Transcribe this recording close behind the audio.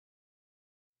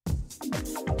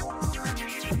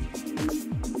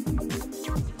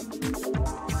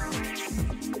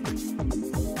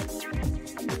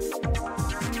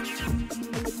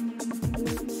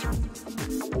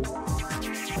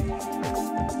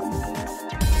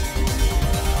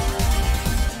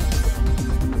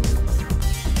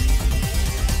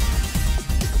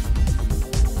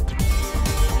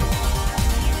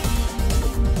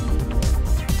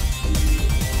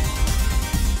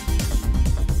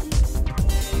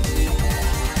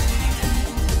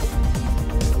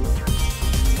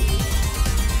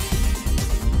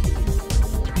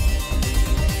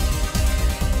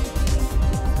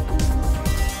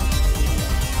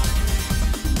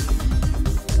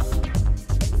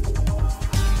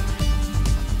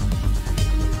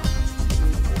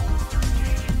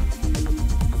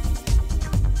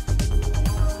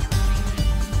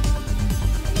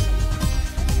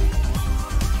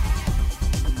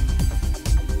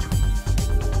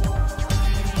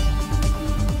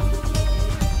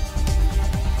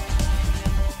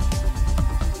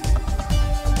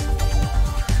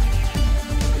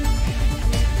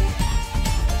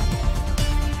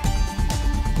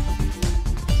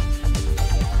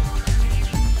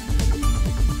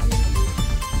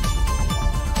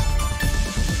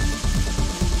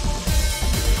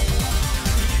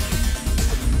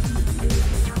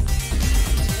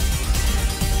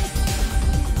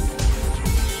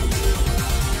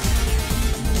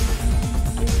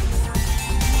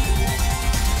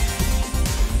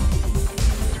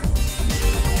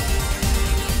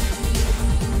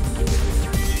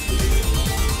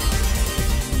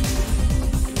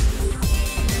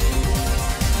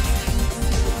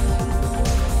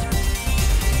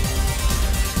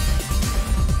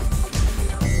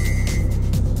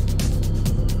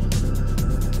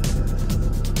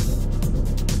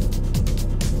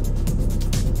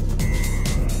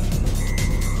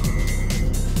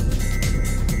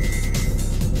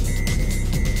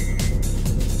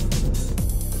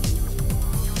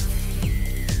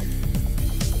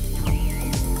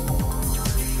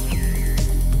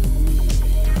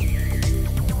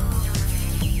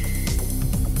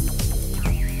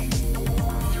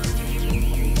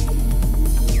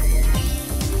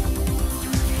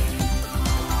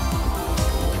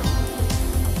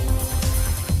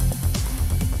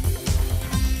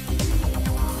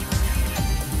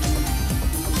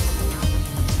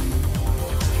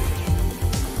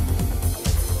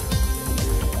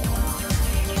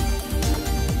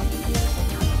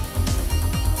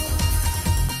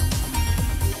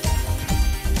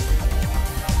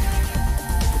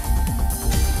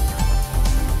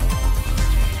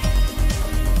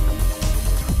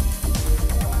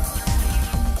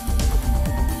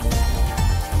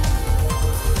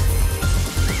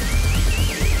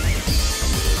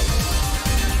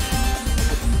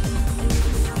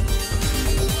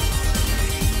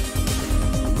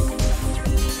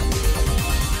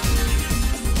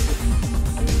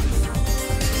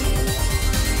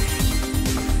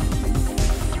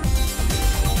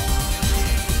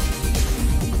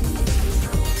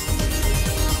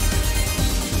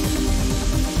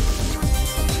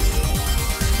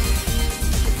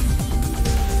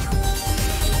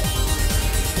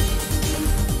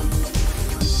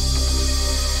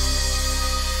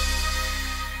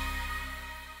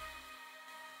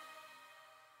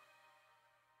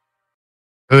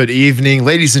Good evening,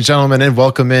 ladies and gentlemen, and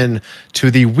welcome in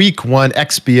to the Week 1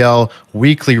 XBL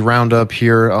Weekly Roundup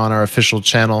here on our official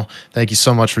channel. Thank you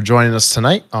so much for joining us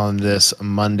tonight on this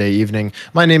Monday evening.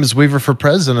 My name is Weaver for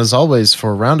Prez, and as always,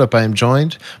 for Roundup, I am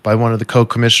joined by one of the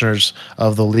co-commissioners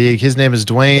of the league. His name is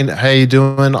Dwayne. How you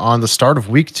doing on the start of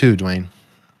Week 2, Dwayne?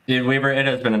 Dude, Weaver, it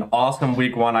has been an awesome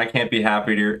Week 1. I can't be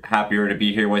happier to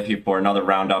be here with you for another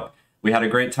Roundup. We had a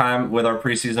great time with our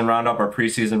preseason roundup, our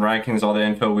preseason rankings, all the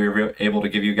info we were able to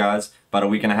give you guys about a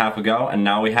week and a half ago. And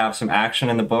now we have some action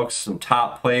in the books, some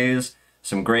top plays,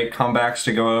 some great comebacks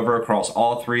to go over across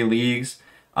all three leagues.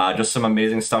 Just some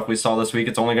amazing stuff we saw this week.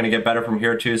 It's only going to get better from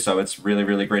here too, so it's really,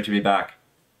 really great to be back.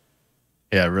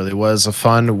 Yeah, it really was a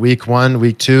fun Week 1.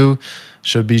 Week 2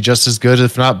 should be just as good,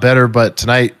 if not better. But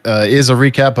tonight is a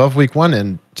recap of Week 1.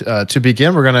 And to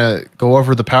begin, we're going to go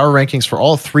over the power rankings for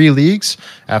all three leagues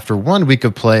after 1 week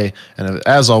of play. And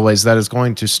as always, that is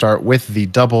going to start with the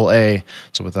AA.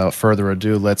 So without further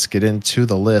ado, let's get into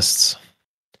the lists.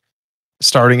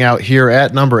 Starting out here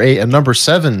at number 8 and number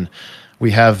 7,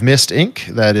 we have Mist Inc.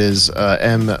 That is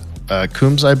M.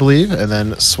 Coombs, I believe. And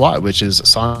then SWAT, which is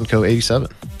Sanko87.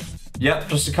 Yep,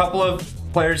 just a couple of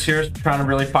players here trying to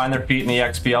really find their feet in the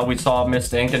XBL. We saw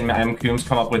Mist Inc. and M. Coombs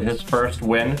come up with his first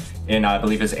win in, I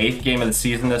believe, his 8th game of the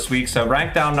season this week. So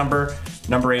ranked down number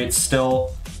 8,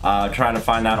 still trying to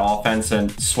find that offense,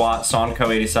 and SWAT Sonko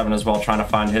 87 as well, trying to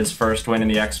find his first win in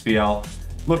the XBL.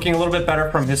 Looking a little bit better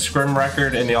from his scrim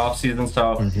record in the offseason,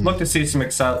 so look to see some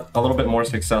a little bit more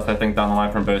success, I think, down the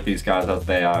line from both these guys as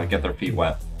they get their feet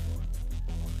wet.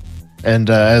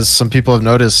 And as some people have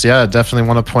noticed, yeah, definitely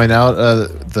want to point out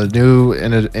the new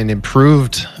and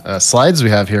improved slides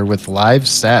we have here with live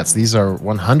stats. These are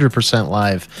 100%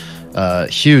 live.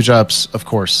 Huge ups, of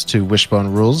course, to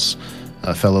Wishbone Rules,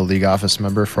 a fellow League Office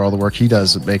member, for all the work he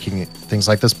does at making things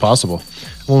like this possible.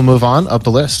 We'll move on up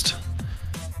the list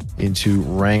into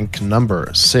rank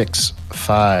number 6,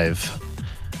 5,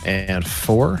 and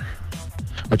 4,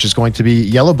 which is going to be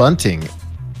Yellow Bunting,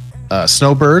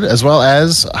 Snowbird, as well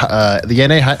as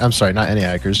the I'm sorry, not NA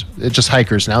Hikers, it's just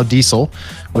Hikers now, Diesel,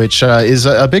 which is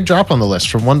a big drop on the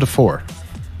list from 1 to 4.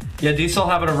 Yeah, Diesel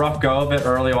having a rough go of it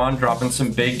early on, dropping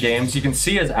some big games. You can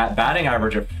see his batting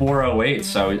average at 408,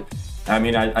 so I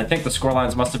mean, I think the score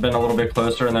lines must have been a little bit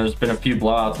closer, and there's been a few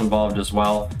blowouts involved as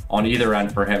well on either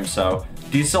end for him. So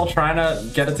Diesel trying to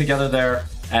get it together there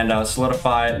and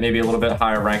solidify maybe a little bit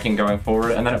higher ranking going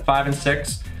forward. And then at 5 and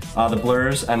 6, the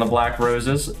Blurs and the Black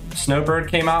Roses. Snowbird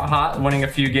came out hot, winning a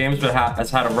few games, but has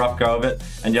had a rough go of it.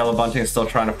 And Yellow Bunting is still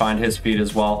trying to find his feet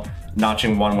as well,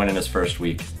 notching 1 win in his first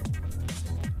week.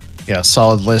 Yeah,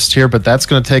 solid list here, but that's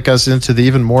going to take us into the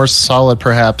even more solid,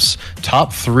 perhaps,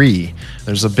 top 3.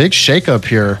 There's a big shakeup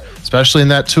here, especially in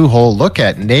that 2-hole. Look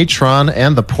at Natron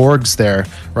and the Porgs there,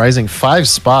 rising 5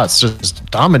 spots, just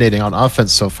dominating on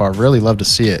offense so far. Really love to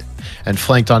see it. And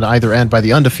flanked on either end by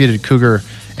the undefeated Cougar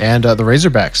and the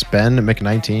Razorbacks, Ben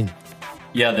McNineteen.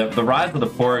 Yeah, the rise of the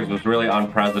Porgs was really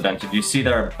unprecedented. You see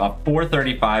there a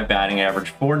 435 batting average,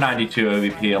 492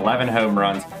 OBP, 11 home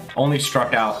runs, only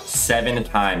struck out 7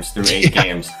 times through 8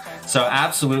 games. So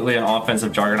absolutely an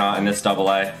offensive juggernaut in this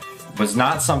AA. Was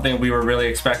not something we were really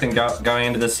expecting going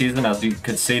into this season, as you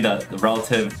could see the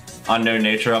relative unknown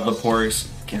nature of the Porgs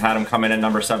had him come in at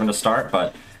number 7 to start,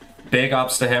 but big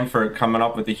ups to him for coming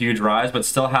up with a huge rise, but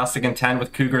still has to contend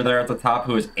with Cougar there at the top,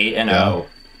 who is 8-0.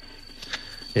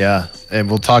 Yeah, and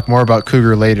we'll talk more about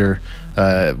Cougar later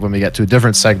when we get to a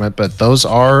different segment, but those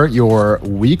are your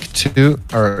week 2,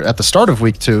 or at the start of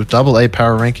week 2, AA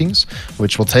power rankings,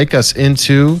 which will take us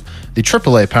into the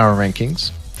AAA power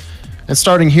rankings. And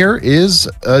starting here is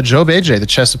Joe AJ, the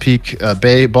Chesapeake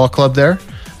Bay Ball Club there.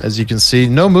 As you can see,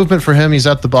 no movement for him. He's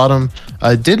at the bottom.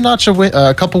 Did notch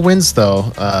a couple wins,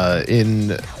 though,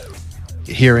 in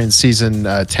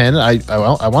season 10.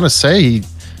 I want to say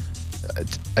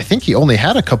I think he only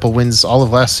had a couple wins all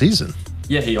of last season.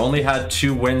 Yeah, he only had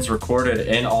 2 wins recorded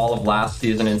in all of last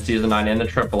season in Season 9 in the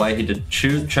AAA. He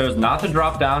chose not to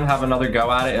drop down, have another go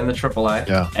at it in the AAA.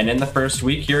 Yeah. And in the first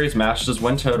week here, he's matched his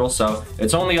win total. So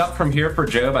it's only up from here for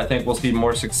Job. I think we'll see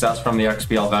more success from the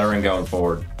XBL veteran going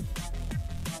forward.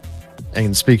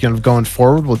 And speaking of going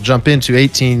forward, we'll jump into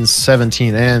 18,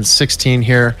 17, and 16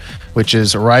 here, which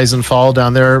is Rise and Fall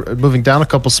down there, moving down a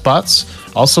couple spots.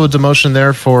 Also a demotion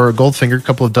there for Goldfinger, a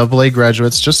couple of AA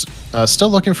graduates, just still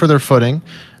looking for their footing.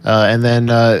 And then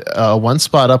a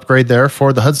 1-spot upgrade there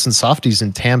for the Hudson Softies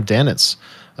and Tam Danitz.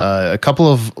 A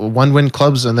couple of 1-win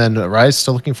clubs, and then Rise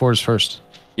still looking for his first.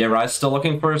 Yeah, Rise still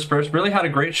looking for his first. Really had a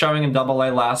great showing in AA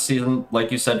last season.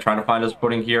 Like you said, trying to find his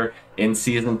footing here in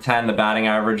Season 10. The batting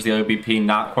average, the OBP,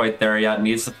 not quite there yet.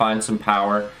 Needs to find some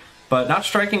power, but not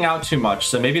striking out too much.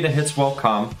 So maybe the hits will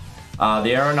come.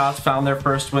 The Aeronauts found their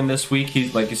first win this week.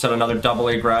 He's, like you said, another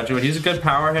AA graduate. He's a good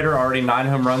power hitter, already 9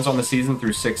 home runs on the season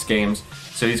through 6 games.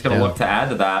 So he's going to look to add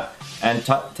to that. And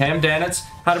Tam Danitz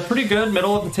had a pretty good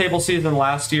middle-of-the-table season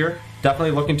last year.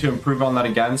 Definitely looking to improve on that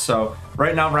again. So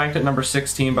right now ranked at number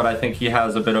 16, but I think he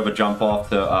has a bit of a jump off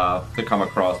to come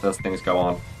across as things go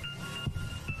on.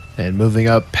 And moving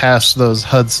up past those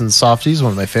Hudson Softies,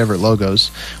 one of my favorite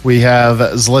logos, we have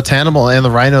Zlatanimal and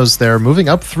the Rhinos there, moving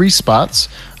up 3 spots.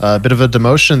 A bit of a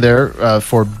demotion there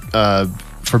for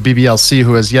BBLC,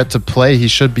 who has yet to play. He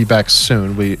should be back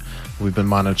soon. We've been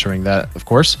monitoring that, of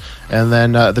course. And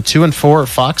then the 2 and 4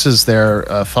 Foxes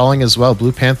there falling as well.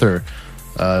 Blue Panther,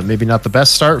 maybe not the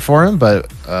best start for him, but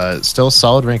still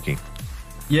solid ranking.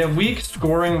 Yeah, weak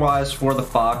scoring-wise for the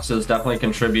Foxes, definitely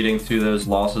contributing to those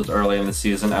losses early in the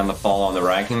season and the fall on the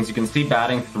rankings. You can see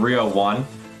batting 301,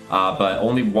 but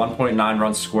only 1.9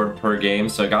 runs scored per game.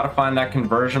 So got to find that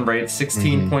conversion rate,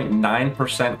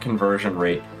 16.9% conversion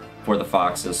rate for the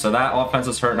Foxes. So that offense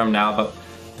is hurting them now, but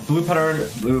Blue Panther, a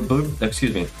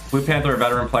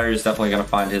veteran player, is definitely going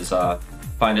to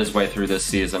find his way through this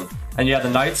season. And yeah, the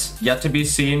Knights, yet to be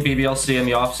seen. BBLC in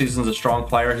the offseason is a strong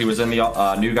player. He was in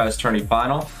the New Guys Tourney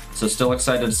final, so still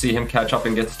excited to see him catch up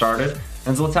and get started.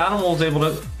 And Zlatan was able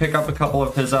to pick up a couple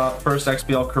of his first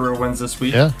XBL career wins this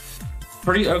week. Yeah.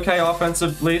 Pretty okay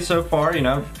offensively so far, you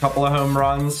know, a couple of home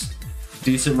runs,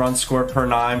 decent runs scored per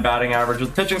 9, batting average.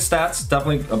 With pitching stats,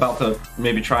 definitely about to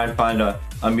maybe try and find a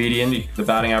median. The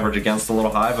batting average against a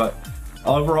little high, but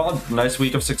overall, nice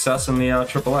week of success in the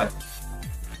AAA.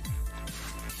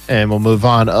 And we'll move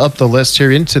on up the list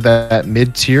here into that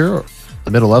mid-tier,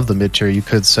 the middle of the mid-tier, you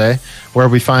could say, where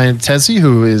we find Tezzy,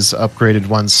 who is upgraded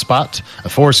 1 spot, a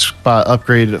 4-spot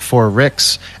upgrade for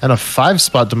Ricks, and a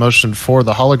 5-spot demotion for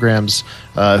the Holograms,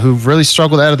 who really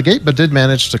struggled out of the gate, but did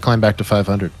manage to climb back to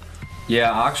 500.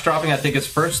 Yeah, Ox dropping, I think, his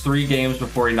first 3 games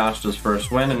before he notched his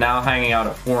first win, and now hanging out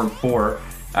at 4-4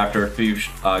 after a few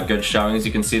good showings.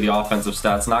 You can see the offensive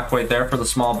stats not quite there for the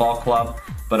small ball club,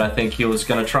 but I think he was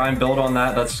going to try and build on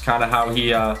that. That's kind of how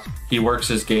he works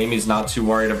his game. He's not too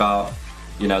worried about,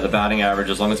 you know, the batting average.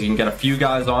 As long as he can get a few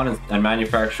guys on and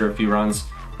manufacture a few runs,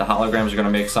 the Holograms are going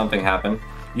to make something happen.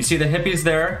 You see the Hippies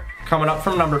there coming up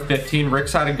from number 15.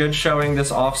 Rick's had a good showing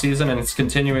this offseason, and it's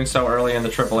continuing so early in the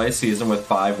AAA season with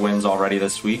 5 wins already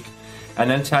this week. And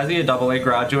then Tezzy, a AA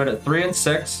graduate at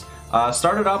 3-6.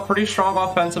 Started out pretty strong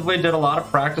offensively, did a lot of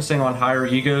practicing on higher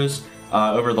egos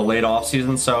over the late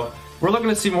offseason. So we're looking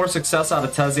to see more success out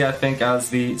of Tezzy, I think, as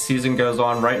the season goes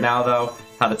on. Right now, though,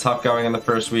 had a tough going in the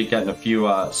first week, getting a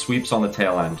few sweeps on the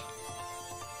tail end.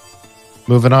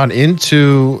 Moving on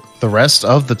into the rest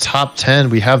of the top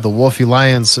 10, we have the Wolfie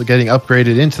Lions getting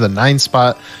upgraded into the 9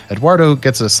 spot. Eduardo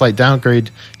gets a slight downgrade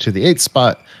to the 8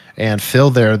 spot. And Phil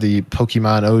there, the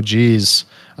Pokemon OGs,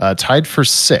 tied for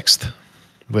 6th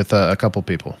with a couple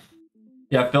people.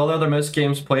 Yeah, Phil there, the most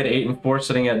games played, 8-4,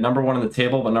 sitting at number 1 in the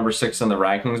table, but number 6 in the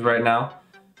rankings right now.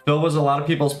 Phil was a lot of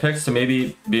people's picks to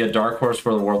maybe be a dark horse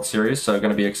for the World Series, so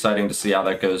going to be exciting to see how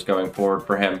that goes going forward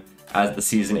for him as the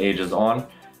season ages on.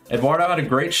 Eduardo had a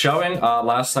great showing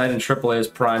last night in AAA's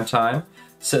prime time,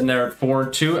 sitting there at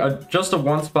 4-2. Just a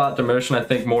 1-spot demotion, I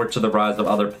think, more to the rise of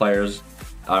other players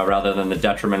rather than the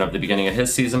detriment of the beginning of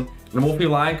his season. And Wolfie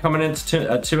Lion coming in at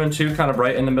 2-2, kind of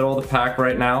right in the middle of the pack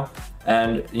right now.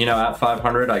 And, you know, at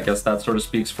 500, I guess that sort of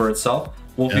speaks for itself.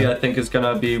 Wolfie, yeah, I think, is going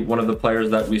to be one of the players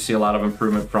that we see a lot of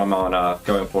improvement from on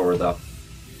going forward, though.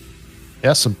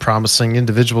 Yeah, some promising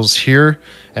individuals here,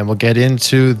 and we'll get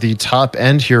into the top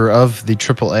end here of the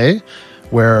AAA,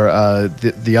 where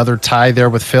the other tie there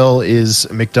with Phil is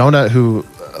McDonough, who,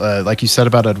 like you said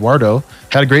about Eduardo,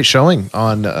 had a great showing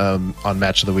on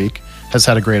Match of the Week. Has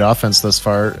had a great offense thus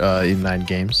far in 9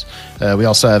 games. We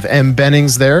also have M.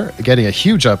 Bennings there, getting a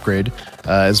huge upgrade,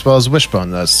 as well as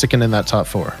Wishbone sticking in that top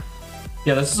 4.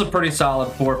 Yeah, this is a pretty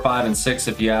solid 4, 5, and 6,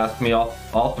 if you ask me.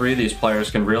 All 3 of these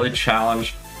players can really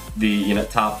challenge the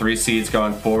top 3 seeds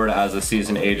going forward as the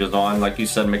season ages on. Like you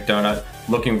said, McDonough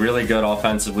looking really good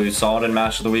offensively. We saw it in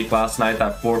Match of the Week last night.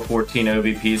 That 414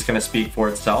 OBP is going to speak for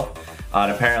itself.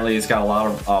 And apparently he's got a lot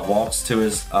of walks to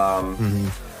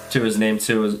his name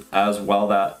too as well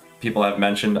that people have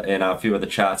mentioned in a few of the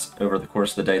chats over the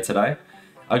course of the day today.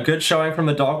 A good showing from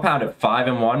the Dog Pound at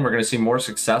 5-1. We're going to see more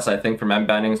success, I think, from M.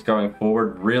 Bennings going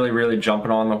forward. Really, really jumping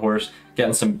on the horse,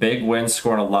 getting some big wins,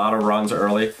 scoring a lot of runs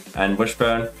early. And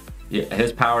Wishbone,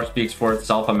 his power speaks for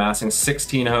itself, amassing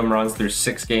 16 home runs through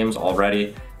 6 games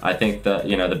already. I think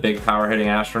the big power hitting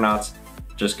astronauts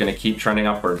just going to keep trending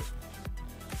upward.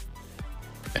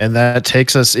 And that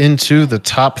takes us into the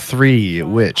top 3,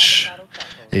 which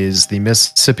is the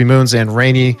Mississippi Moons and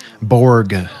Rainy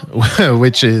Borg,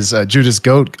 which is Judas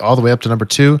Goat all the way up to number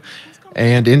 2.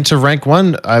 And into rank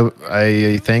 1,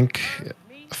 I think,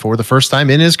 for the first time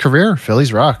in his career,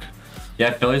 Phillies Rock.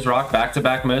 Yeah, Phillies Rock,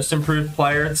 back-to-back most improved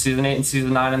player, season 8 and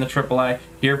season 9 in the AAA.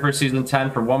 Here for season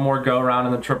 10 for one more go-around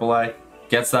in the AAA.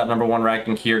 Gets that number 1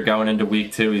 ranking here going into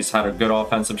week 2. He's had a good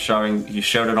offensive showing. He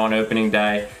showed it on opening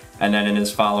day and then in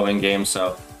his following game.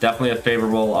 So definitely a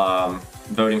favorable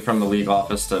voting from the league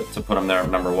office to put him there at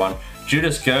number 1.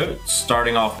 Judas Goat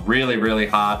starting off really, really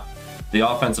hot. The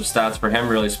offensive stats for him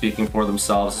really speaking for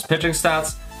themselves. His pitching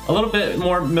stats, a little bit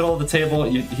more middle of the table.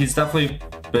 He's definitely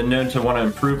been known to want to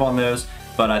improve on those,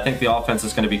 but I think the offense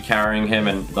is going to be carrying him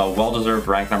and the well-deserved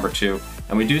rank number 2.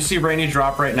 And we do see Rainey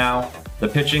drop right now. The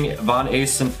pitching, Von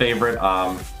Asen favorite.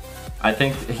 I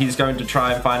think he's going to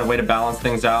try and find a way to balance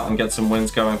things out and get some wins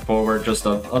going forward. Just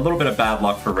a little bit of bad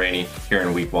luck for Rainey here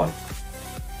in week 1.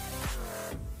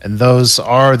 And those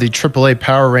are the AAA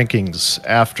power rankings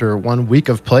after 1 week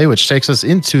of play, which takes us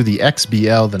into the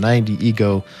XBL, the 90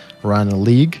 Ego Run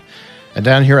League. And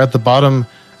down here at the bottom,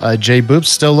 Jay Boop's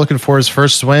still looking for his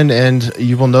first win, and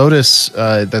you will notice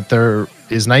that there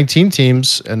is 19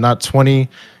 teams and not 20.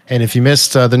 And if you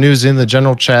missed the news in the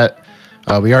general chat,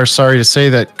 We are sorry to say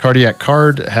that Cardiac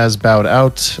Card has bowed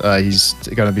out. He's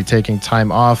going to be taking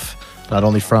time off, not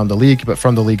only from the league, but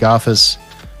from the league office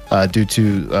due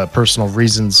to personal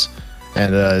reasons.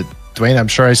 And Dwayne, I'm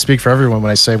sure I speak for everyone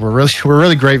when I say we're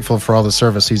really grateful for all the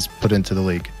service he's put into the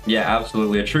league. Yeah,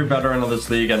 absolutely. A true veteran of this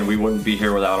league, and we wouldn't be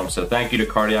here without him. So thank you to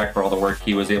Cardiac for all the work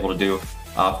he was able to do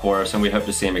for us, and we hope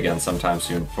to see him again sometime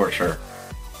soon, for sure.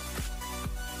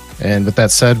 And with that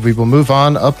said, we will move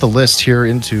on up the list here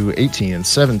into 18 and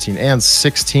 17 and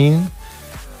 16,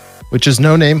 which is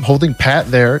No Name holding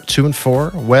pat there, 2 and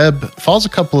 4. Webb falls a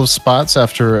couple of spots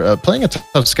after playing a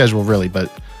tough schedule, really, but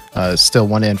still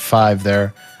 1 and 5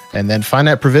 there. And then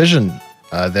Finite Provision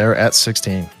there at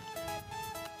 16.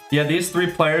 Yeah, these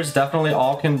 3 players definitely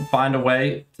all can find a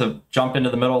way to jump into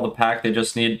the middle of the pack. They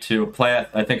just need to play,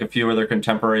 I think, a few of their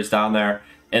contemporaries down there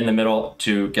in the middle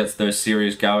to get those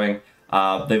series going.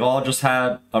 They've all just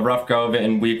had a rough go of it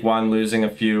in week 1, losing a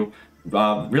few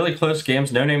really close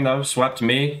games. No Name, though, swept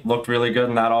me, looked really good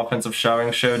in that offensive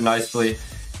showing, showed nicely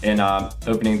in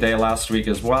opening day last week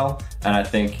as well, and I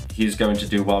think he's going to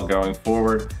do well going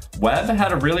forward. Webb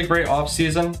had a really great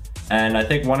offseason, and I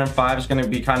think 1 and 5 is going to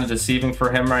be kind of deceiving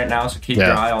for him right now, so keep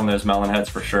your eye on those melon heads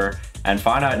for sure. And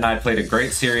Finite and I played a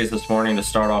great series this morning to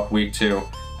start off week 2,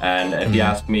 and if you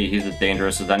ask me, he's as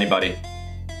dangerous as anybody.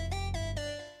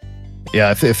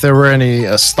 Yeah, if there were any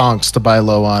stonks to buy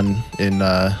low on in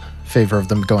favor of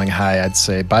them going high, I'd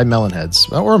say buy melon heads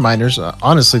or miners.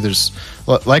 Honestly, there's,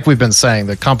 like we've been saying,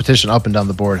 the competition up and down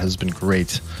the board has been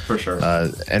great. For sure.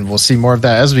 And we'll see more of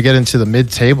that as we get into the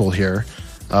mid-table here,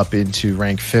 up into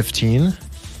rank 15,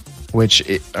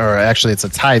 or actually it's a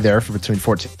tie there for between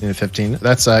 14 and 15.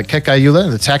 That's Kekayula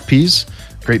and the Tac Peas.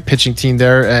 Great pitching team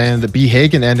there, and B.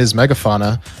 Hagen and his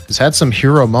Megafauna has had some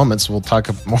hero moments. We'll talk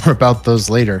more about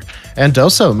those later. And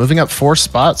Doso moving up 4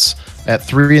 spots at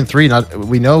 3 and 3.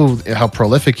 We know how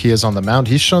prolific he is on the mound.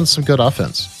 He's shown some good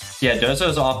offense. Yeah,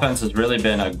 Doso's offense has really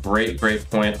been a great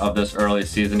point of this early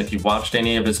season. If you've watched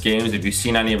any of his games, if you've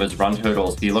seen any of his run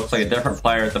totals, he looks like a different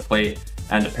player at the plate.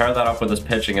 And to pair that up with his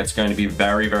pitching, it's going to be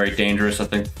very dangerous. I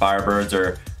think the Firebirds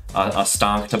are a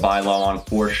stonk to buy low on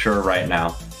for sure right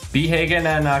now. B. Hagen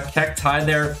and Keck tied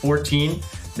there at 14.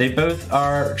 They both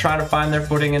are trying to find their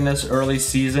footing in this early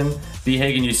season. B.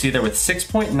 Hagen, you see there with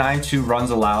 6.92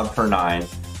 runs allowed per 9.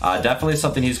 Definitely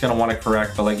something he's going to want to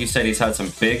correct. But like you said, he's had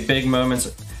some big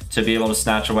moments to be able to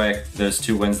snatch away those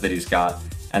 2 wins that he's got.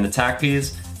 And the Tac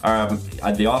Peas,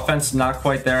 the offense not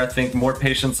quite there. I think more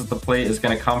patience at the plate is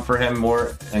going to come for him.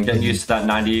 And getting used to that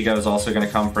 90 ego is also going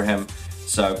to come for him.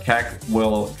 So Keck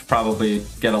will probably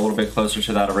get a little bit closer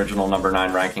to that original number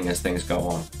 9 ranking as things go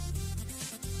on.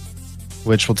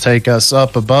 Which will take us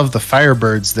up above the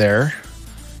Firebirds there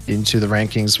into the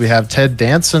rankings. We have Ted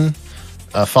Danson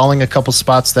falling a couple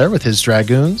spots there with his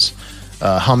Dragoons.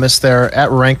 Hummus there at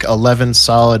rank 11,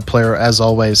 solid player as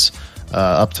always,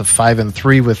 up to 5 and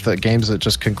 3 with games that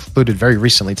just concluded very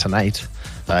recently tonight.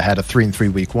 Had a 3 and 3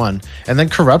 week 1. And then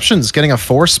Corruption's getting a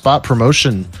 4-spot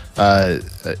promotion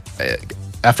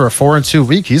after a 4 and 2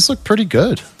 week. He's looked pretty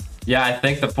good. Yeah, I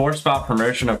think the 4-spot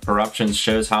promotion of Corruptions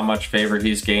shows how much favor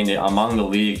he's gained among the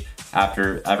league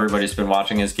after everybody's been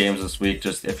watching his games this week.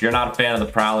 Just if you're not a fan of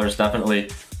the Prowlers,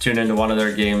 definitely tune into one of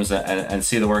their games and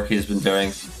see the work he's been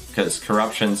doing, because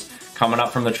Corruptions coming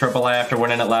up from the AAA after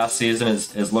winning it last season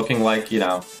is looking like,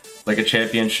 like a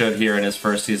champion should here in his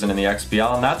first season in the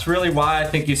XBL. And that's really why I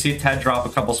think you see Ted drop a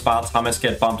couple spots, Hummus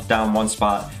get bumped down 1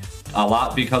 spot. A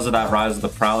lot because of that rise of the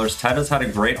Prowlers. Ted has had a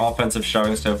great offensive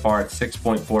showing so far at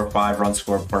 6.45 runs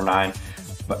scored per 9.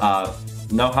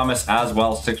 No Hummus as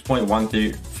well,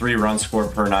 6.13 runs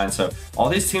scored per 9. So all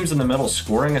these teams in the middle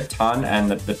scoring a ton,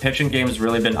 and the pitching game has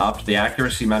really been upped. The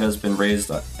accuracy meta has been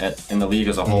raised in the league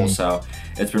as a whole. So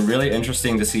it's been really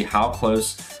interesting to see how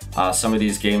close some of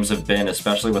these games have been,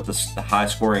 especially with the high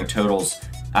scoring totals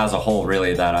as a whole,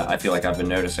 really, that I feel like I've been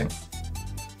noticing.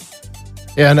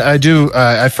 Yeah, and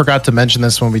I forgot to mention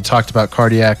this when we talked about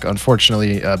Cardiac,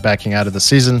 unfortunately, backing out of the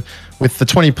season. With the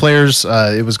 20 players,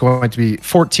 it was going to be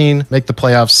 14 make the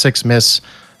playoffs, 6 miss.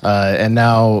 And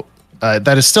now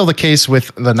that is still the case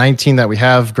with the 19 that we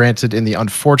have. Granted, in the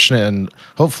unfortunate and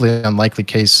hopefully unlikely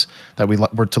case that we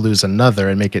were to lose another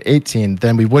and make it 18,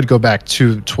 then we would go back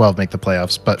to 12 make the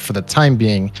playoffs. But for the time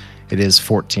being, it is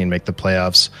 14 make the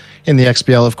playoffs. In the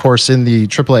XBL, of course, in the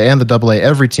AAA and the AA,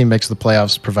 every team makes the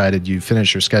playoffs provided you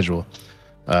finish your schedule.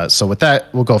 So with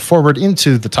that, we'll go forward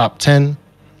into the top 10,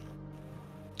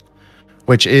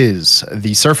 which is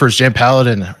the Surfers Jam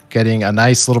Paladin getting a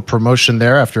nice little promotion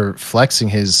there after flexing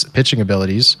his pitching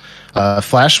abilities.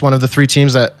 Flash, one of the 3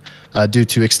 teams that, due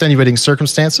to extenuating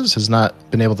circumstances, has not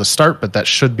been able to start, but that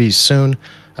should be soon.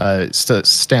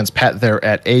 stands pat there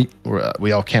at 8.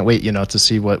 We all can't wait, to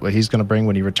see what he's going to bring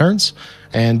when he returns.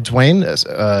 And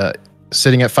Dwayne,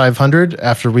 sitting at 500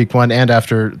 after week 1 and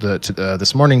after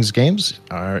this morning's games,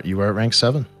 you are at rank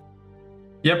 7.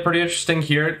 Yeah, pretty interesting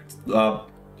here.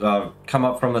 Come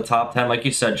up from the top 10. Like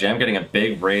you said, Jam getting a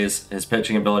big raise, his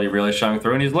pitching ability really showing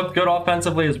through, and he's looked good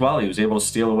offensively as well. He was able to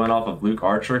steal a win off of Luke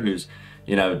Archer, who's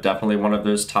definitely one of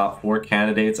those top 4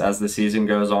 candidates as the season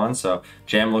goes on. So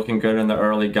Jam looking good in the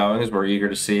early goings. We're eager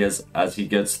to see as he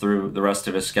gets through the rest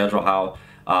of his schedule how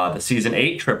the season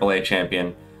 8 AAA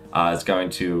champion is going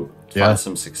to find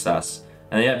some success.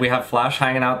 And yet we have Flash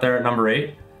hanging out there at number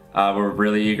 8. We're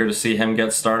really eager to see him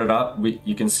get started up.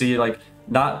 You can see, like,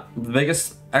 not the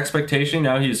biggest expectation.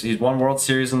 He's won World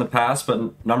Series in the past,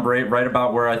 but number 8, right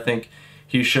about where I think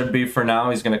he should be for now.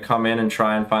 He's going to come in and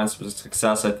try and find some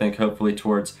success, I think, hopefully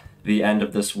towards the end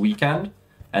of this weekend.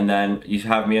 And then you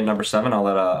have me at number 7.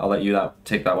 I'll let you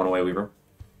take that one away, Weaver.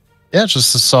 Yeah,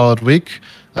 just a solid week.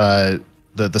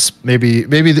 Maybe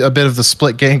a bit of the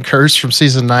split game curse from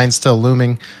season 9 still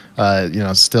looming.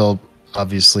 Still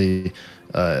obviously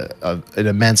an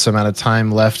immense amount of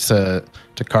time left to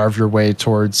carve your way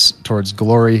towards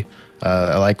glory.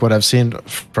 I like what I've seen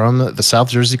from the South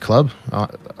Jersey club,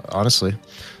 honestly.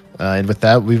 And with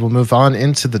that, we will move on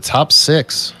into the top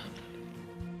 6,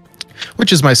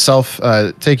 which is myself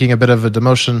taking a bit of a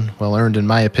demotion, well earned in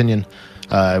my opinion.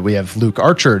 We have Luke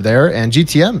Archer there and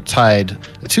GTM tied,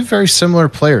 2 very similar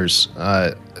players.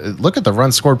 Look at the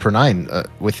runs scored per 9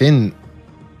 within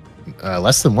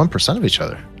less than 1% of each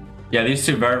other. Yeah, these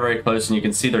two very, very close, and you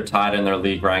can see they're tied in their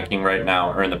league ranking right now,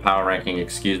 or in the power ranking,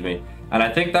 excuse me. And I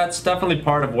think that's definitely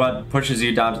part of what pushes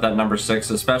you down to that number 6,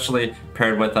 especially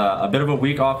paired with a bit of a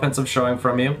weak offensive showing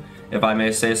from you, if I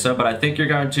may say so. But I think you're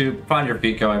going to find your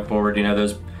feet going forward.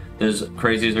 Those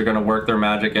crazies are going to work their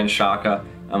magic in Shaka,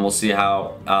 and we'll see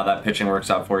how that pitching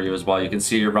works out for you as well. You can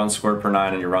see your runs scored per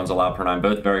 9 and your runs allowed per 9,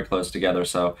 both very close together,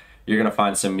 so you're going to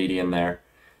find some median there.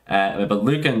 But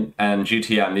Luke and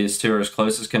GTM, these two are as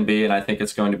close as can be, and I think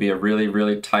it's going to be a really,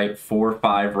 really tight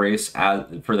 4-5 race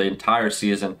for the entire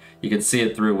season. You can see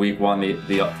it through week 1,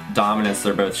 the dominance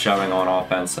they're both showing on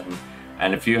offense.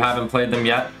 And if you haven't played them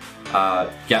yet,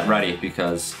 get ready,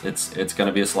 because it's going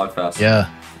to be a slugfest.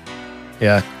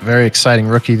 Yeah, very exciting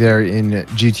rookie there in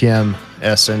GTM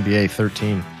SNBA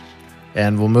 13.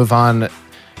 And we'll move on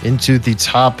into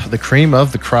the cream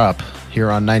of the crop here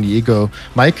on 90 Ego.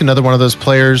 Mike, another one of those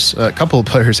players, a couple of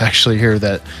players actually here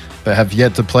that have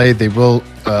yet to play. They will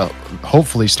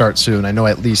hopefully start soon. I know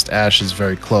at least Ash is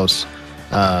very close.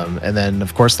 And then,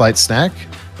 of course, Light Snack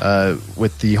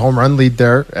with the home run lead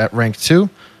there at rank 2.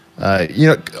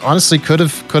 Honestly, could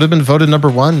have been voted number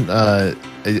 1.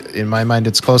 In my mind,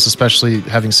 it's close, especially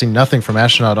having seen nothing from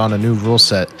Astronaut on a new rule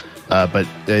set. But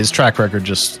his track record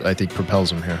just, I think,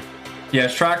 propels him here. Yeah,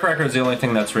 his track record is the only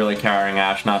thing that's really carrying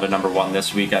Ashnod to number 1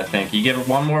 this week, I think. You give it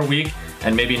one more week,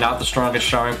 and maybe not the strongest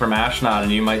showing from Ashnod,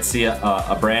 and you might see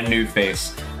a brand new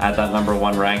face at that number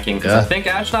 1 ranking. Because I think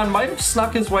Ashnod might have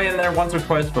snuck his way in there once or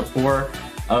twice before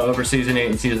over Season 8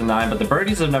 and Season 9, but the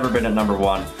Birdies have never been at number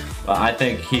 1. I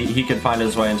think he could find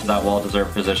his way into that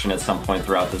well-deserved position at some point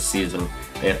throughout this season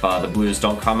if the Blues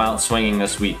don't come out swinging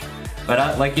this week.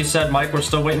 But like you said, Mike, we're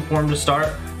still waiting for him to start.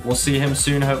 We'll see him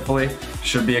soon, hopefully.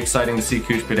 Should be exciting to see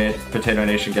Couch Potato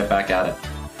Nation get back at it.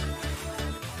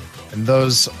 And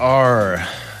those are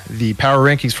the power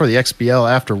rankings for the XBL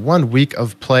after 1 week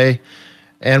of play.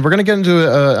 And we're going to get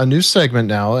into a new segment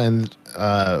now. And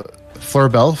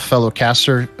Florbell, fellow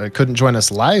caster, couldn't join us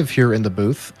live here in the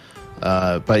booth.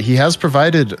 But he has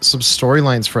provided some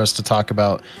storylines for us to talk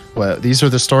about. Well, these are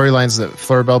the storylines that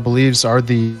Florbell believes are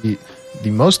the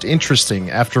most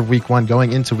interesting after week 1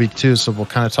 going into week 2. So we'll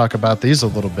kind of talk about these a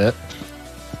little bit.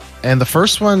 And the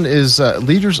first one is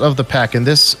leaders of the pack. And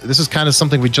this is kind of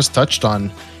something we just touched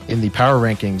on in the power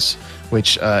rankings,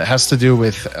 which has to do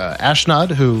with Ashnod,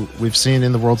 who we've seen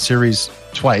in the World Series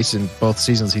twice in both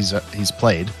seasons he's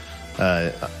played.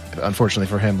 Unfortunately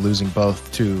for him, losing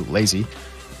both to Lazy.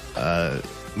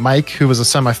 Mike, who was a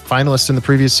semifinalist in the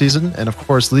previous season, and of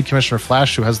course League Commissioner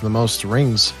Flash, who has the most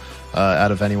rings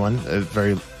out of anyone.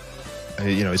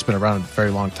 He's been around a very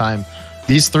long time.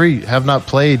 These 3 have not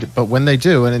played, but when they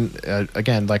do, and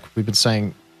again, like we've been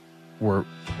saying, we're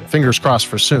fingers crossed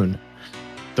for soon,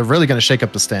 they're really going to shake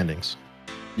up the standings.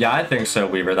 Yeah, I think so,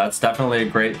 Weaver. That's definitely a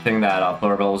great thing that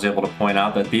Florbell was able to point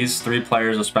out, that these 3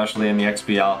 players, especially in the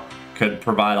XBL, could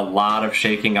provide a lot of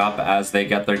shaking up as they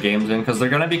get their games in, because they're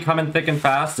going to be coming thick and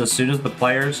fast. As soon as the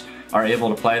players are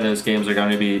able to play, those games are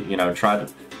going to be, tried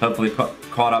to hopefully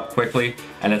caught up quickly,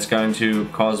 and it's going to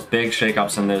cause big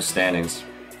shakeups in those standings,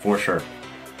 for sure.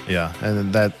 Yeah,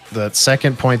 and then that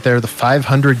second point there, the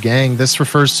 500 gang. This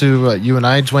refers to you and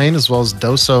I, Dwayne, as well as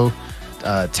Doso,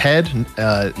 Ted.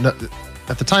 No,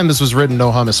 at the time this was written,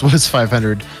 No Hummus was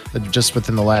 500. Just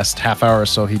within the last half hour or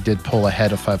so, he did pull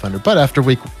ahead of 500. But after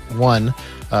week one,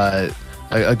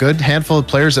 a good handful of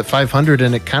players at 500,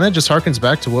 and it kind of just harkens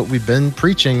back to what we've been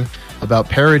preaching about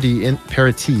parity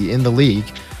in the league,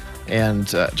 and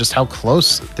just how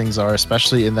close things are,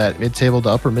 especially in that mid-table to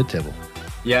upper mid-table.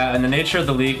 Yeah, and the nature of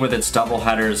the league with its double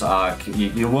headers,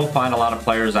 you will find a lot of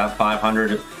players at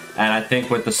 500. And I think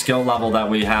with the skill level that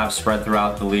we have spread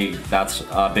throughout the league, that's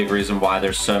a big reason why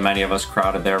there's so many of us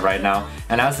crowded there right now.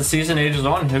 And as the season ages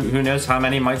on, who knows how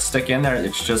many might stick in there.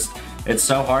 It's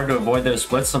so hard to avoid those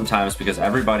splits sometimes because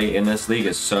everybody in this league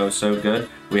is so good.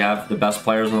 We have the best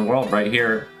players in the world right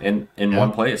here in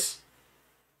one place.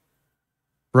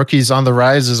 Rookies on the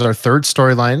Rise is our third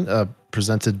storyline,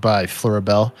 presented by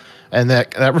Floribel. And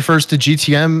that refers to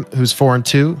GTM, who's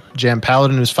 4-2, Jam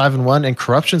Paladin, who's 5-1, and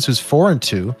Corruptions, who's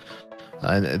 4-2.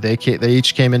 And they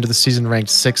each came into the season ranked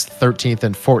 6th, 13th,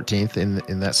 and 14th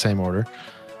in that same order.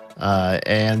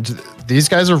 And these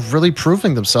guys are really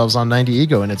proving themselves on 90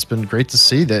 Ego, and it's been great to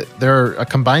see that they're a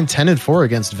combined 10-4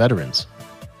 against veterans.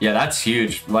 Yeah, that's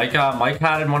huge. Like Mike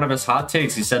had in one of his hot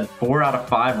takes, he said 4 out of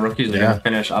 5 rookies are going to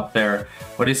finish up there.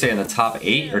 What do you say, in the top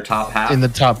 8 or top half? In the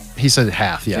top, he said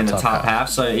half. Yeah, in the top half.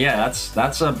 So yeah,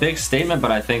 that's a big statement,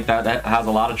 but I think that has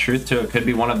a lot of truth to it. Could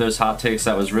be one of those hot takes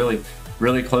that was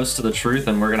really close to the truth,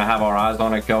 and we're going to have our eyes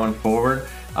on it going forward.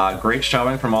 Great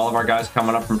showing from all of our guys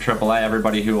coming up from AAA.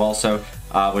 Everybody who also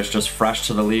was just fresh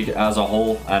to the league as a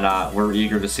whole, and we're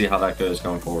eager to see how that goes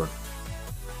going forward.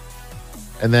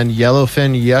 And then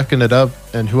Yellowfin yucking it up.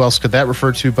 And who else could that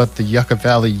refer to but the Yucca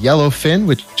Valley Yellowfin,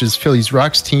 which is Phillies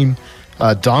Rock's team,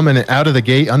 dominant out of the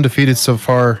gate, undefeated so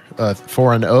far,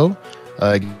 4-0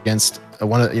 against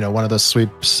one of those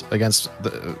sweeps against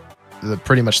the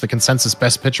pretty much the consensus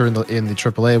best pitcher in the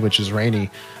AAA, which is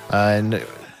Rainey. And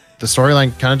the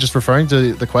storyline kind of just referring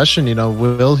to the question,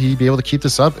 will he be able to keep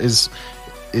this up? Is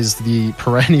the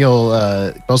perennial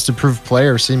most improved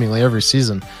player seemingly every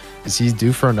season? Is he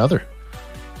due for another?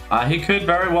 He could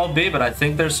very well be, but I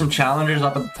think there's some challengers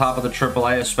up at the top of the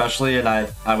AAA, especially, and I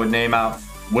would name out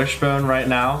Wishbone right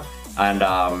now, and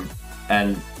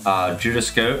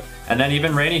Judas Goat, and then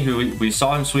even Rainey, who we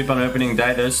saw him sweep on opening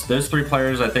day. Those 3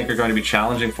 players I think are going to be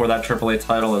challenging for that AAA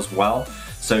title as well.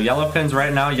 So Yellowfin's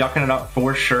right now yucking it up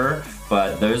for sure,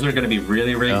 but those are going to be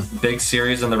really big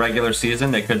series in the regular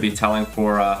season. They could be telling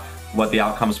for what the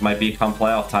outcomes might be come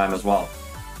playoff time as well.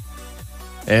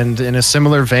 And in a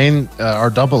similar vein, our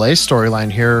AA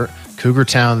storyline here, Cougar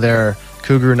Town there,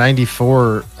 Cougar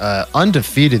 94,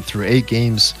 undefeated through 8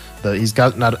 games.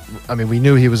 We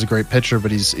knew he was a great pitcher, but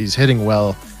he's hitting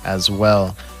well as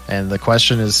well. And the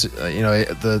question is,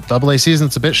 the AA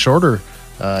season's a bit shorter.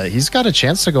 He's got a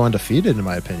chance to go undefeated, in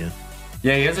my opinion.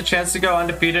 Yeah, he has a chance to go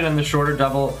undefeated in the shorter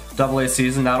AA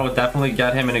season. That'll definitely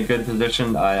get him in a good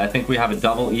position. I think we have a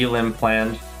double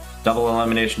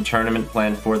elimination tournament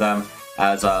planned for them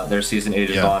as their season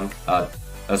ages on,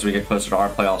 as we get closer to our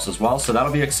playoffs as well. So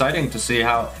that'll be exciting to see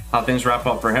how things wrap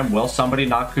up for him. Will somebody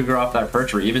knock Cougar off that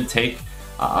perch or even take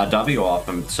a W off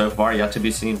him? So far, yet to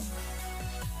be seen.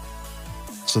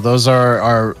 So those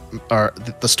are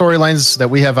the storylines that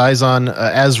we have eyes on,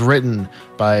 as written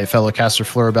by fellow caster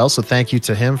Floribel. So thank you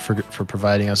to him for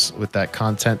providing us with that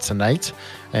content tonight.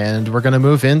 And we're going to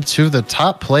move into the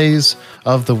top plays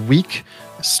of the week.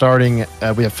 Starting,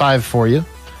 we have 5 for you.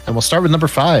 And we'll start with number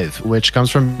 5, which comes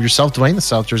from yourself, Dwayne, the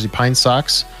South Jersey Pine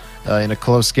Sox, in a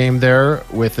close game there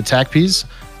with the Tack Peas.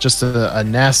 Just a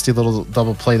nasty little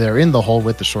double play there in the hole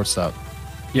with the shortstop.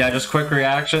 Yeah, just quick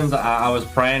reactions. I was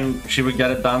praying she would get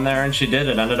it done there, and she did.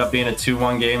 It ended up being a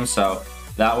 2-1 game, so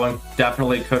that one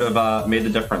definitely could have made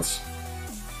the difference.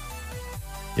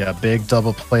 Yeah, big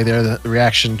double play there. The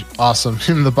reaction, awesome,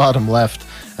 in the bottom left.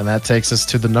 And that takes us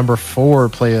to the number 4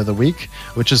 play of the week,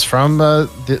 which is from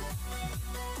the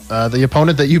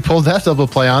opponent that you pulled that double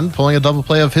play on, pulling a double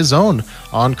play of his own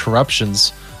on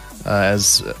Corruptions,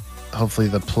 as hopefully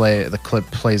the clip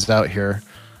plays out here.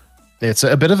 It's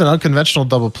a bit of an unconventional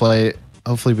double play.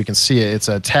 Hopefully we can see it. It's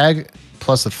a tag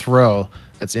plus a throw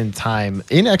that's in time,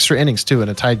 in extra innings too, in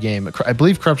a tied game. I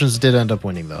believe Corruptions did end up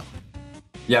winning though.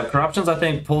 Yeah, Corruptions I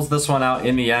think pulls this one out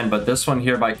in the end, but this one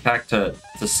here by Keck to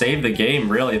save the game,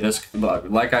 really, this,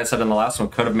 like I said in the last one,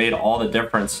 could have made all the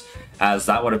difference, as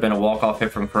that would have been a walk-off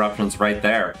hit from Corruptions right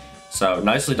there. So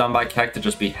nicely done by Keck to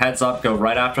just be heads up, go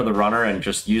right after the runner, and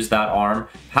just use that arm.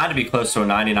 Had to be close to a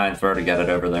 99 throw to get it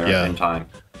over there in time.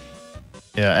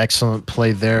 Yeah, excellent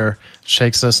play there.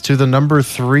 Shakes us to the number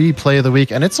 3 play of the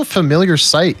week, and it's a familiar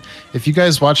sight. If you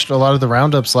guys watched a lot of the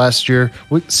roundups last year,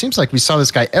 it seems like we saw this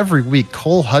guy every week.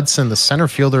 Cole Hudson, the center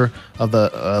fielder of the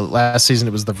last season,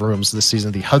 it was the Vrooms. This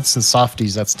season, the Hudson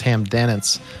Softies, that's Tam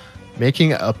Danitz,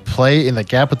 making a play in the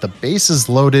gap with the bases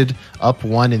loaded, up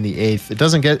 1 in the 8th. It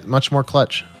doesn't get much more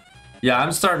clutch. Yeah,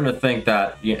 I'm starting to think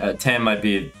that Tam might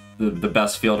be the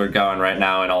best fielder going right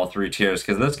now in all 3 tiers,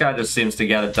 because this guy just seems to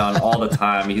get it done all the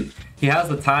time. He has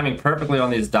the timing perfectly on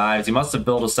these dives. He must have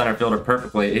built a center fielder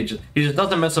perfectly. He just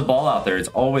doesn't miss a ball out there. It's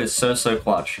always so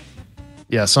clutch.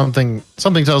 Yeah, something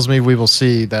tells me we will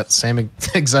see that same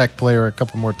exact player a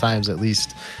couple more times at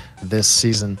least this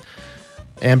season.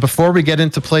 And before we get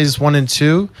into plays 1 and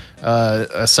 2,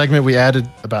 a segment we added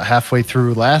about halfway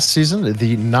through last season,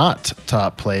 the not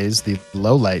top plays, the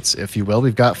lowlights, if you will.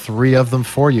 We've got 3 of them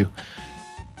for you.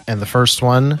 And the first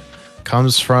one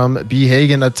comes from B.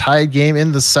 Hagen, a tied game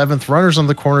in the 7th. Runners on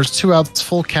the corners, 2 outs,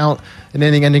 full count, an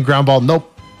inning-ending ground ball.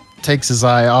 Nope. Takes his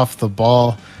eye off the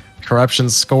ball.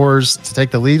 Corruption scores to take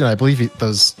the lead, and I believe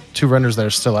those 2 runners that are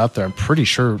still out there, I'm pretty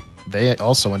sure they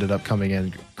also ended up coming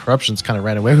in. Corruptions kind of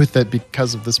ran away with it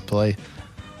because of this play.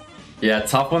 Yeah,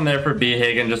 tough one there for B.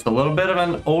 Hagen. Just a little bit of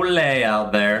an ole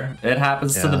out there. It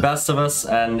happens to the best of us,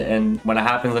 and when it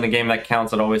happens in a game that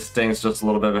counts, it always stings just a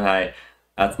little bit. But hey,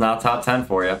 that's not top 10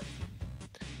 for you.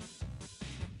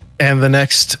 And the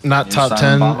next not top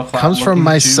 10 comes from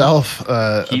myself.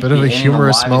 A bit of a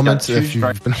humorous moment. If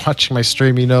you've been watching my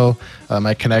stream, you know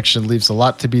my connection leaves a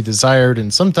lot to be desired,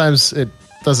 and sometimes it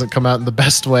doesn't come out in the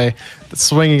best way.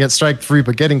 Swinging at strike 3,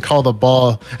 but getting called a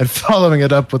ball and following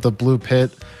it up with a blue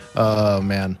pit. Oh,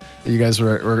 man. You guys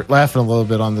were laughing a little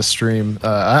bit on the stream.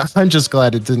 I'm just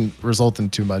glad it didn't result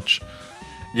in too much.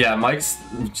 Yeah, Mike's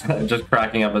just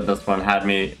cracking up at this one had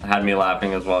me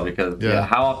laughing as well, because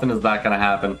how often is that going to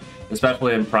happen,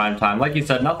 especially in prime time? Like you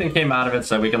said, nothing came out of it,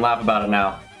 so we can laugh about it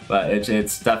now, but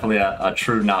it's definitely a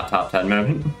true not top 10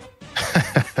 moment.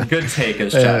 Good take,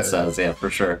 as Chad says. Yeah, for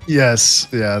sure. Yes,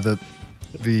 yeah,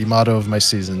 the motto of my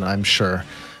season, I'm sure,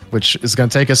 which is going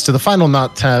to take us to the final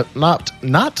not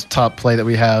top play that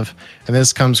we have, and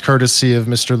this comes courtesy of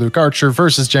Mr. Luke Archer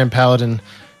versus Jam Paladin.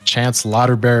 Chance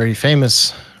Lauderberry,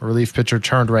 famous relief pitcher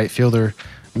turned right fielder,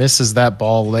 misses that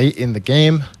ball late in the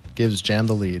game, gives Jam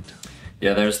the lead.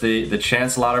 Yeah, there's the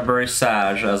Chance Lauderberry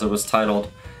Sag, as it was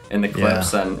titled in the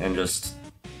clips, and just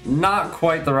not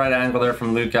quite the right angle there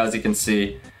from Luke, as you can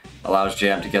see. Allows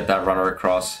Jam to get that runner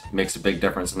across. Makes a big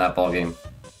difference in that ball game.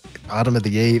 Bottom of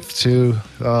the 8th, too.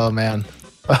 Oh, man,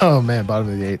 bottom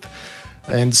of the 8th.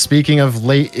 And speaking of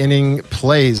late inning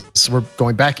plays, we're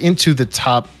going back into the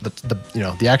top,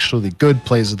 the actually good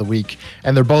plays of the week,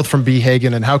 and they're both from B.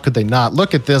 Hagen. And how could they not?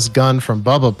 Look at this gun from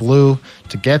Bubba Blue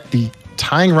to get the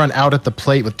tying run out at the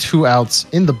plate with 2 outs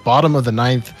in the bottom of the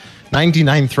 9th.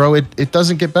 99 throw. It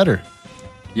doesn't get better.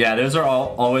 Yeah, those are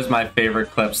always my favorite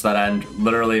clips that end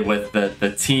literally with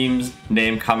the team's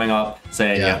name coming up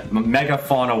saying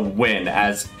Megafauna win,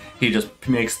 as he just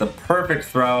makes the perfect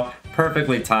throw,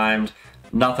 perfectly timed.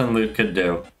 Nothing Luke could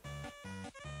do.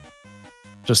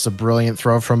 Just a brilliant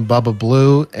throw from Bubba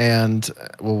Blue, and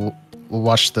we'll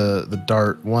watch the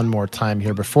dart one more time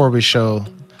here before we show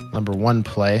number 1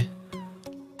 play.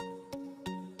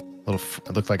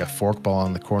 It looked like a fork ball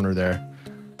on the corner there.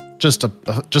 Just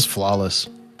flawless.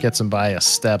 Gets him by a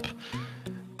step.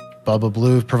 Bubba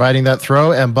Blue providing that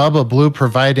throw, and Bubba Blue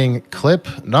providing clip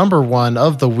number 1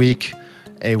 of the week,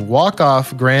 a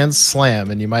walk-off grand slam.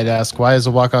 And you might ask, why is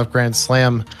a walk-off grand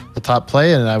slam the top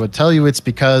play? And I would tell you it's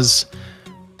because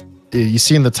you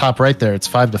see in the top right there, it's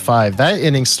 5-5. That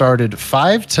inning started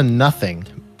 5-0.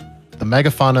 The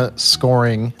Megafauna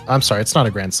scoring, I'm sorry, it's not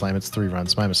a grand slam, it's 3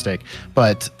 runs, my mistake.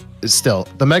 But still,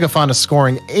 the Megafauna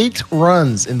scoring 8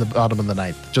 runs in the bottom of the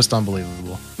 9th. Just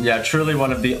unbelievable. Yeah, truly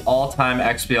one of the all-time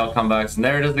XBL comebacks. And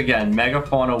there it is again,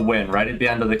 Megafauna win right at the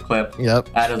end of the clip. Yep.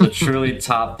 That is a truly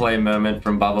top play moment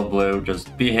from Bubba Blue.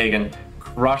 Just B. Hagen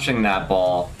crushing that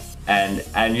ball.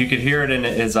 And you could hear it in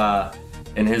his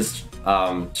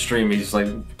stream. He's like,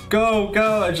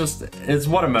 go. It's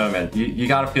what a moment. You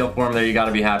got to feel for him there. You got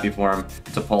to be happy for him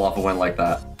to pull off a win like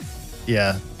that.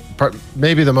 Yeah.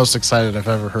 Maybe the most excited I've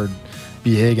ever heard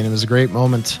B. Hagen. It was a great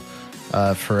moment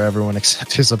for everyone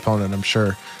except his opponent, I'm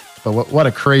sure. But what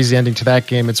a crazy ending to that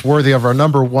game. It's worthy of our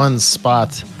number 1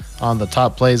 spot on the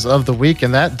top plays of the week,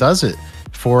 and that does it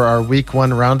for our week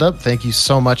 1 roundup. Thank you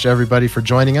so much, everybody, for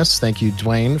joining us. Thank you,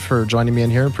 Dwayne, for joining me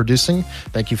in here and producing.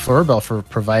 Thank you, Florbell, for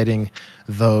providing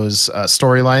those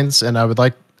storylines. And I would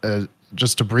like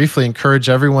just to briefly encourage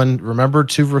everyone, remember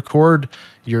to record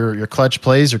your clutch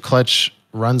plays, your clutch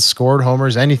runs scored,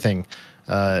 homers, anything,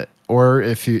 or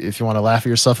if you want to laugh at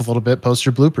yourself a little bit, post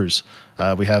your bloopers.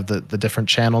 We have the different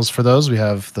channels for those. We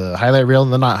have the highlight reel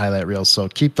and the not highlight reels. So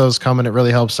keep those coming. It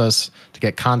really helps us to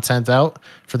get content out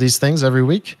for these things every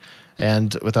week.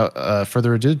 And without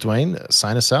further ado, Dwayne,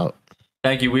 sign us out.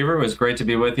 Thank you, Weaver. It was great to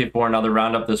be with you for another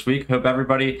roundup this week. Hope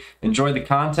everybody enjoyed the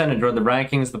content, enjoyed the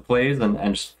rankings, the plays, and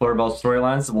just Floorball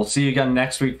storylines. We'll see you again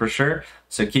next week for sure.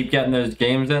 So keep getting those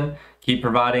games in, keep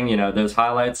providing, those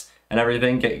highlights and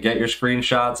everything. Get your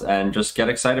screenshots and just get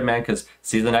excited, man, because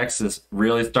Season X is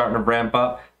really starting to ramp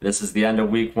up. This is the end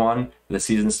of week 1. The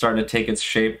season's starting to take its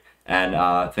shape,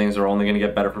 and things are only going to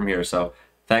get better from here. So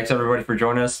thanks, everybody, for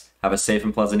joining us. Have a safe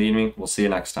and pleasant evening. We'll see you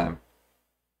next time.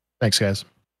 Thanks, guys.